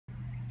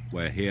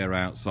We're here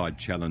outside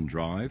Chelan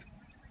Drive,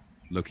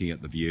 looking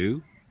at the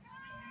view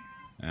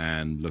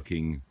and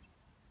looking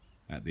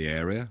at the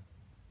area.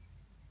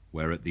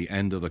 We're at the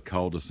end of the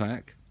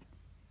cul-de-sac,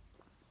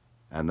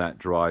 and that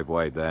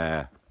driveway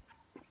there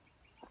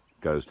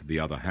goes to the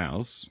other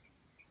house.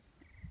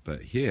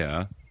 But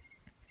here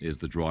is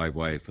the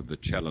driveway for the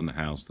Chelan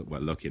house that we're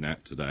looking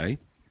at today.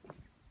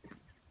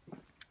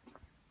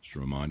 Just a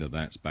reminder,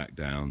 that's back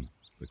down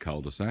the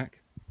cul-de-sac.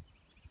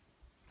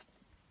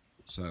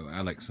 So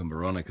Alex and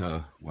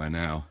Veronica, we're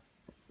now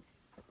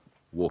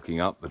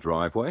walking up the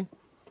driveway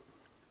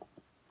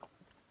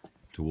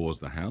towards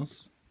the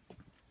house.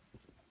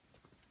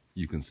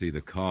 You can see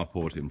the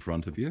carport in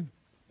front of you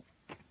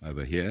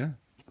over here,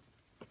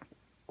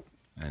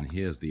 and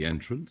here's the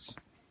entrance.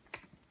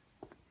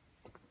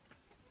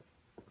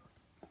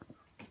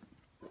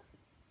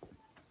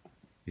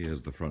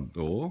 Here's the front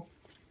door.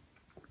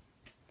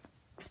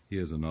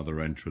 Here's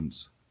another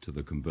entrance to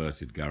the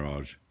converted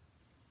garage,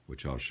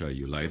 which I'll show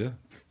you later.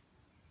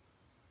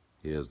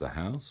 Here's the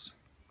house,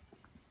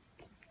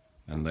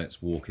 and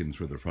let's walk in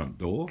through the front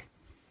door.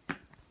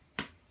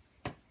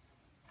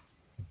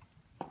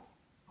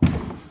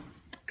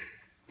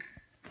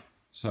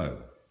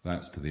 So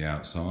that's to the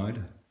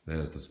outside.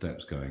 There's the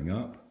steps going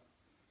up.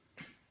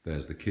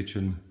 There's the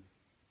kitchen,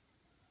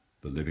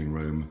 the living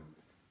room.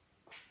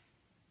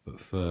 But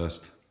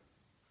first,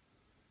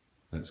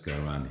 let's go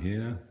around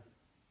here,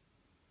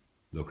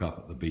 look up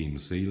at the beam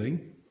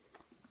ceiling,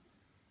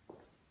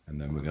 and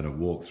then we're going to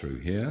walk through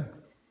here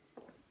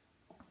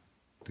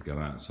to go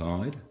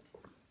outside.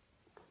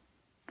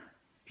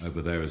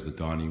 Over there is the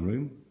dining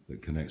room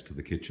that connects to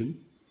the kitchen.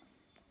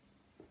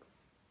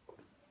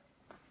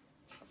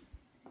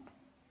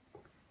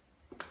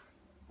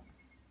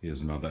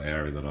 Here's another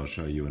area that I'll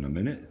show you in a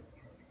minute,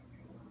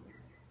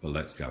 but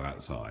let's go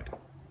outside.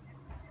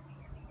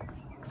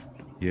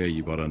 Here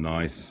you've got a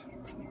nice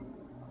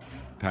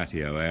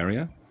patio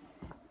area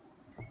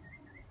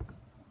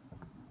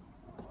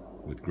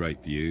with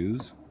great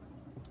views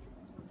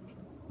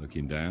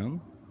looking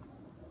down.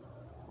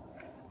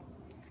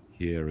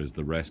 Here is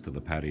the rest of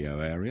the patio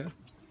area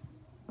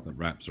that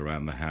wraps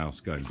around the house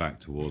going back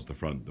towards the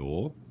front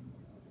door.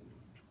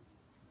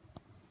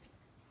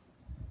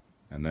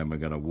 And then we're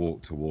going to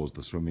walk towards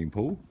the swimming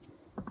pool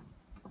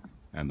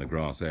and the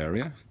grass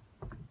area.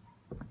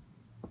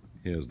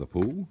 Here's the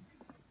pool.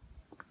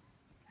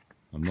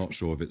 I'm not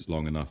sure if it's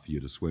long enough for you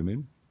to swim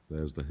in.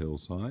 There's the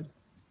hillside.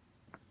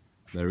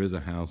 There is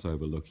a house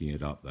overlooking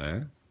it up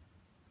there.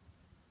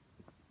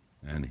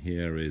 And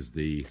here is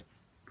the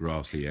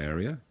grassy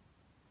area.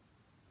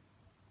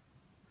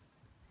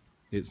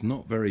 It's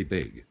not very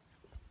big.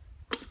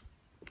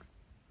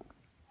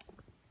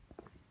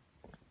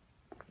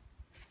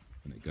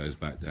 And it goes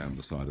back down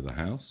the side of the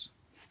house.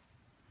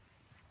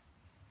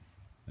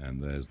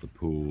 And there's the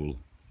pool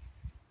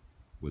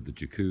with the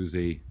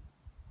jacuzzi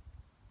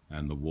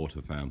and the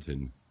water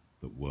fountain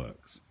that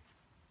works.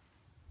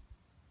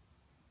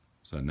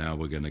 So now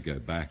we're going to go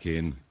back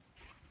in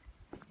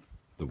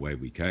the way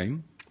we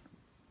came.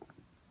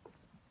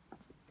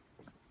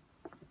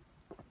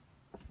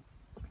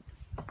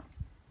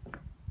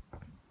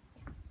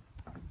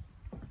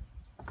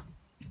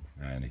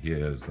 And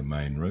here's the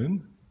main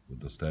room with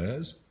the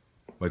stairs.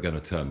 We're going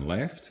to turn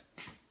left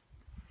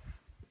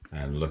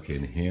and look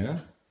in here.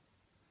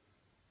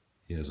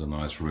 Here's a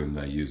nice room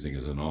they're using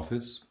as an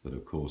office, but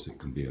of course it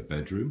can be a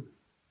bedroom.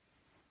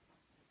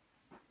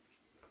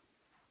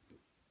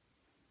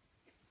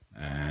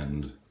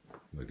 And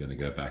we're going to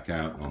go back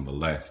out. On the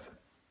left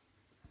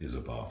is a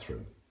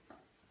bathroom.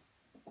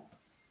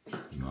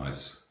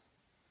 Nice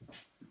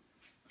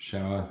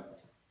shower,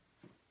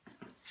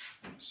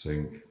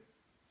 sink,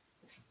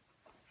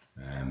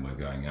 and we're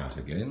going out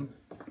again.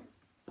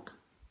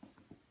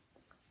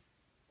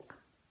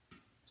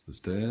 It's the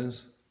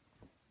stairs.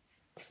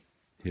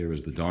 Here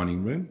is the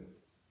dining room,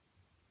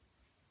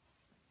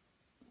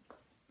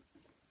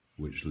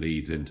 which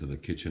leads into the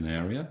kitchen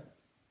area.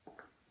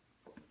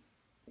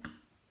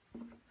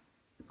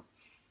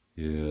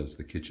 Here's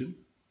the kitchen.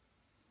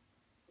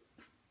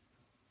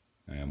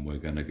 And we're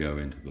going to go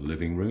into the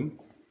living room.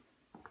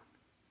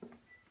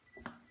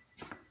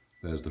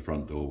 There's the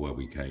front door where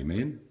we came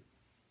in.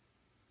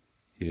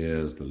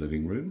 Here's the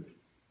living room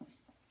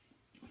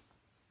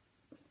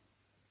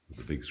with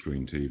the big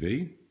screen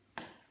TV.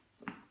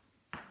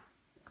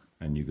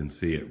 And you can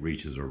see it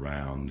reaches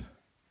around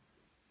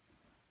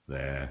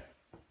there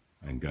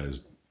and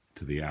goes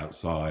to the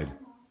outside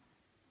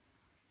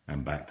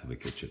and back to the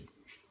kitchen.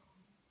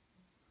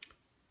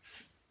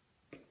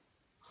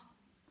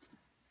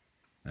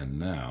 And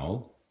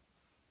now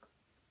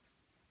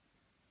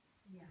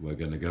we're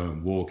going to go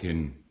and walk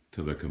in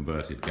to the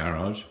converted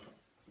garage,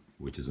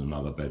 which is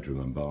another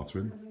bedroom and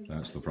bathroom.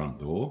 That's the front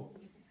door.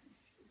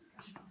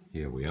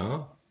 Here we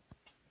are.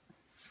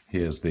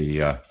 Here's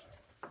the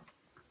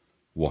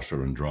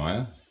washer and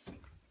dryer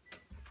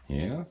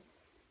here.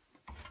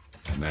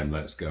 And then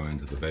let's go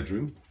into the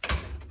bedroom,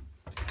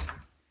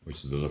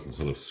 which is a little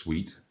sort of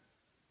suite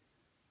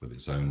with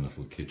its own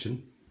little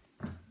kitchen.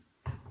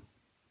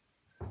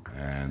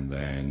 And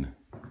then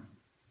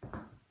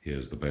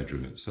here's the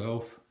bedroom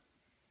itself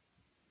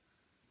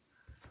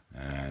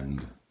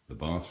and the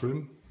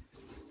bathroom.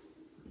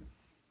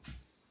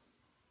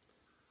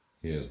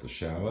 Here's the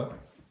shower.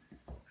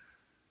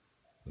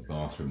 The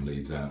bathroom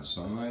leads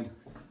outside.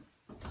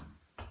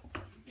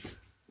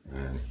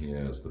 And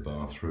here's the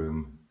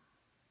bathroom.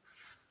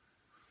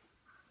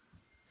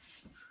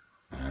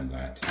 And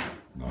that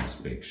nice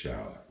big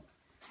shower.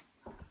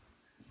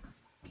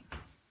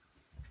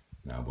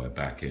 Now we're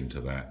back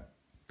into that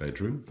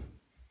bedroom.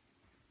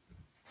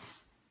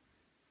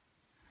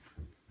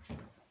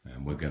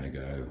 And we're going to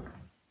go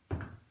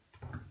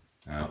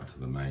out to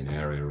the main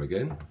area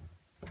again.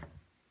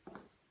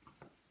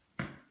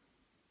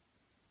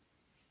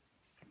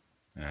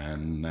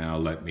 And now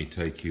let me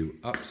take you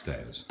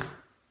upstairs.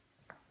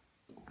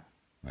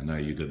 I know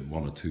you didn't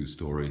want a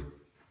two-story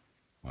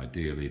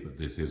ideally, but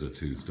this is a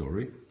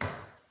two-story.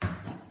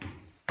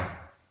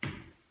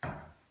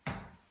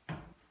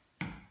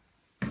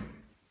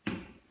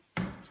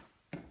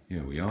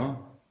 Here we are,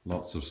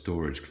 lots of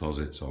storage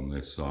closets on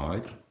this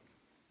side.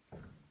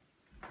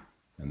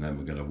 And then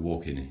we're going to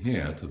walk in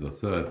here to the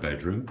third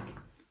bedroom,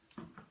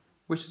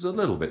 which is a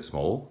little bit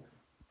small,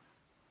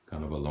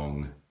 kind of a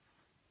long,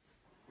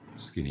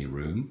 skinny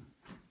room.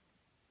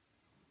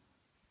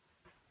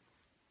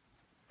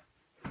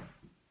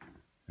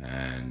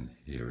 And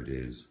here it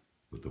is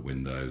with the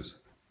windows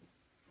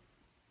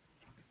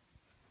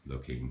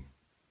looking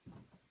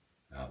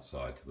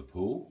outside to the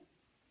pool.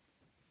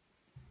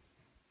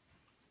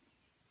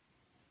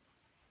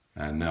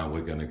 And now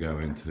we're going to go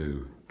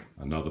into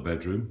another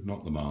bedroom,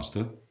 not the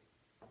master.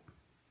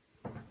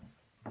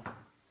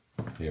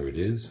 Here it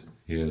is.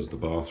 Here's the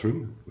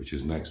bathroom, which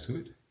is next to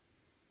it.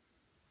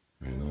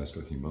 Very nice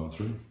looking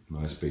bathroom.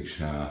 Nice big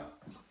shower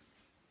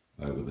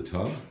over the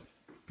tub.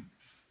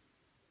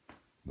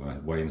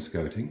 Nice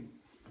wainscoting.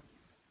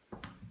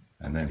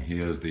 And then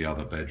here's the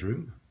other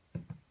bedroom.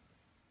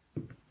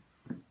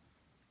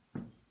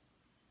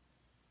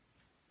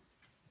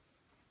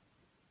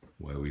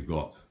 Where we've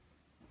got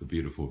the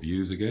beautiful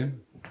views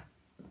again.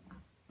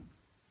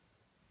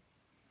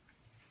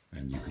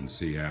 And you can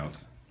see out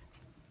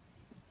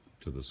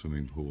to the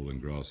swimming pool and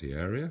grassy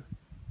area.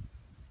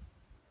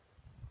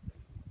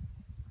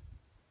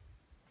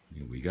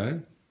 Here we go.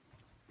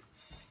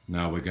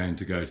 Now we're going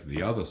to go to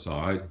the other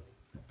side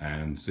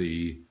and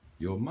see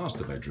your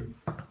master bedroom.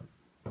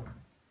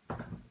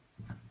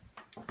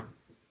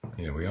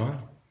 Here we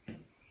are.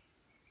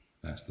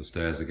 That's the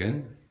stairs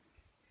again.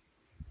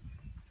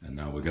 And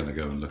now we're going to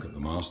go and look at the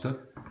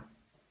master.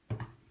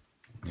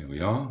 Here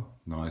we are.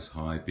 Nice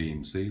high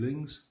beam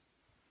ceilings.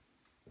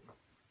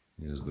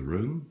 Here's the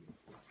room.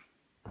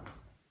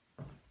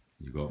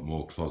 You've got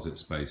more closet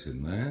space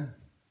in there.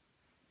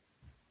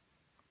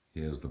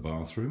 Here's the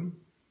bathroom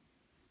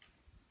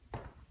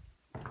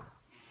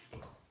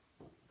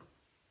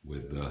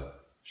with the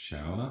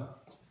shower,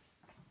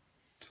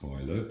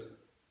 toilet,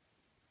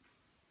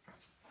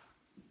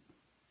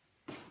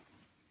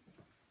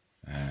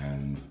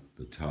 and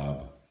the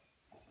tub,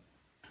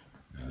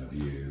 and a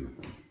view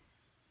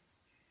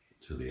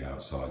to the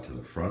outside to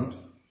the front.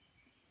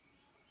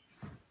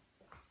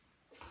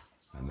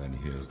 And then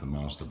here's the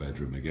master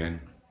bedroom again.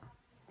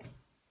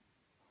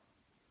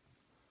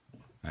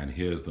 And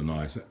here's the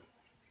nice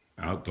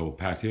outdoor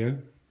patio,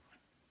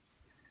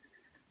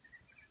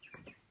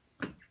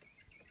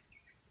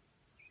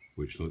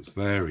 which looks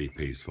very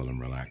peaceful and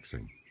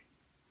relaxing.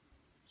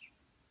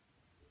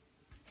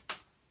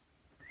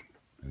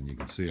 And you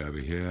can see over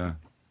here,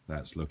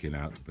 that's looking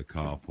out to the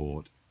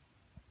carport.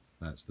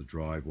 That's the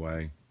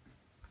driveway.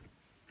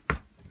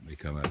 Let me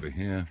come over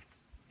here,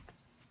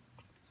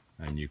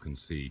 and you can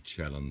see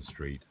Chelan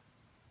Street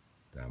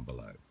down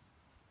below.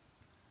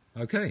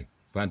 Okay.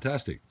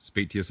 Fantastic.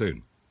 Speak to you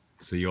soon.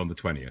 See you on the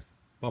 20th.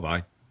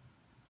 Bye-bye.